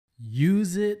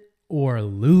Use it or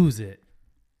lose it.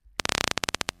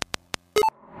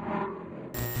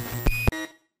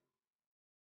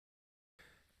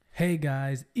 Hey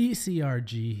guys,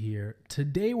 ECRG here.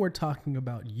 Today we're talking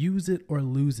about use it or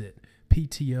lose it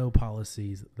PTO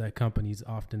policies that companies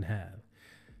often have.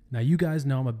 Now you guys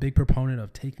know I'm a big proponent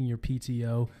of taking your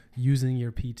PTO, using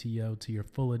your PTO to your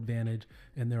full advantage,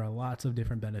 and there are lots of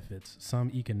different benefits.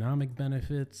 Some economic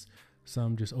benefits,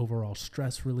 some just overall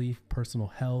stress relief, personal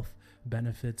health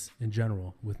benefits in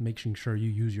general with making sure you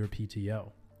use your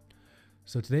PTO.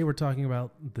 So today we're talking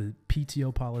about the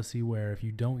PTO policy where if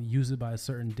you don't use it by a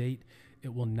certain date,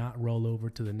 it will not roll over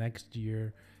to the next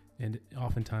year, and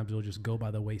oftentimes it'll just go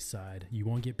by the wayside. You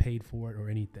won't get paid for it or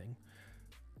anything.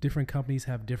 Different companies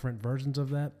have different versions of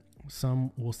that.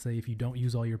 Some will say if you don't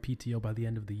use all your PTO by the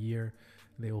end of the year,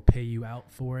 they will pay you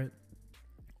out for it.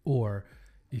 Or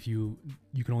if you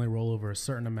can only roll over a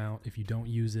certain amount. If you don't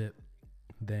use it,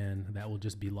 then that will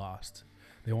just be lost.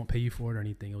 They won't pay you for it or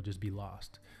anything. It'll just be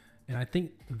lost. And I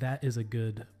think that is a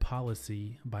good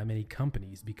policy by many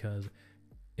companies because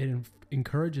it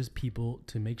encourages people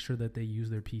to make sure that they use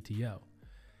their PTO.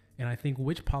 And I think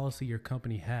which policy your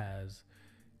company has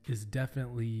is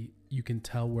definitely, you can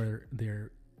tell where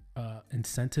their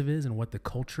incentive is and what the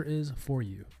culture is for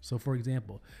you. So for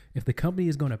example, if the company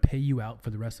is going to pay you out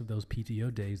for the rest of those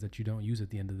PTO days that you don't use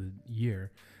at the end of the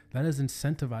year, that is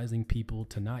incentivizing people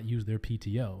to not use their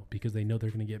PTO because they know they're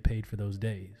going to get paid for those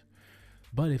days.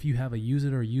 But if you have a use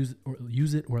it or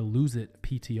lose it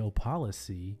PTO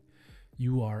policy,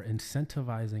 you are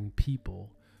incentivizing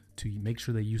people to make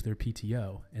sure they use their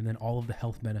PTO and then all of the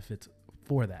health benefits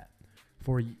for that,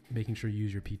 for making sure you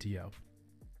use your PTO.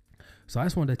 So I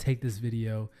just wanted to take this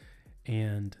video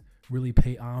and really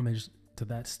pay homage to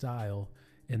that style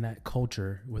and that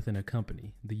culture within a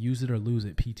company, the use it or lose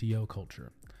it PTO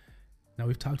culture. Now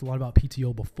we've talked a lot about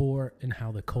PTO before and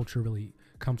how the culture really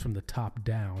comes from the top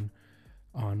down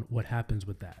on what happens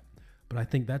with that. But I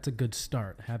think that's a good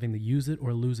start, having the use it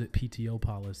or lose it PTO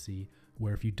policy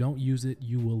where if you don't use it,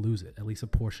 you will lose it, at least a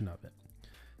portion of it.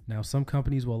 Now, some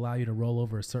companies will allow you to roll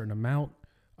over a certain amount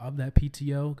of that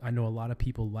PTO. I know a lot of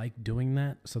people like doing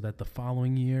that so that the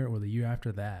following year or the year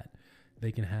after that,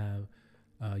 they can have,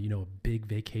 a big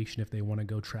vacation if they want to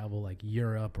go travel like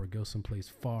Europe or go someplace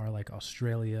far like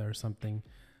Australia or something.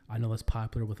 I know that's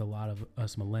popular with a lot of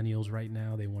us millennials right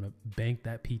now. They want to bank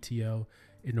that PTO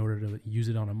in order to use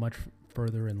it on a much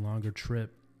further and longer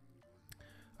trip.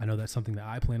 I know that's something that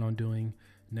I plan on doing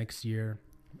next year,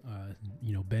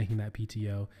 banking that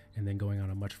PTO and then going on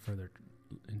a much further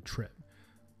trip.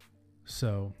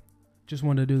 So just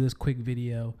wanted to do this quick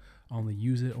video on the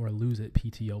use it or lose it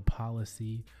PTO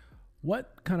policy.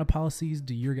 What kind of policies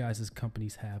do your guys'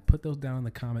 companies have? Put those down in the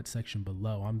comment section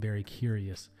below. I'm very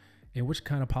curious. And which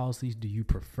kind of policies do you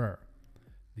prefer?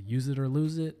 The use it or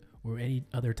lose it or any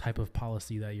other type of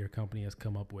policy that your company has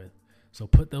come up with? So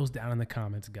put those down in the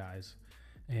comments, guys.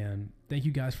 And thank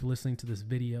you guys for listening to this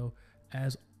video.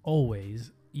 As always,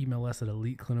 email us at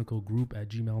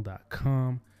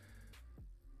eliteclinicalgroup@gmail.com.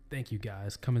 Thank you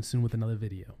guys. Coming soon with another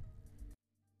video.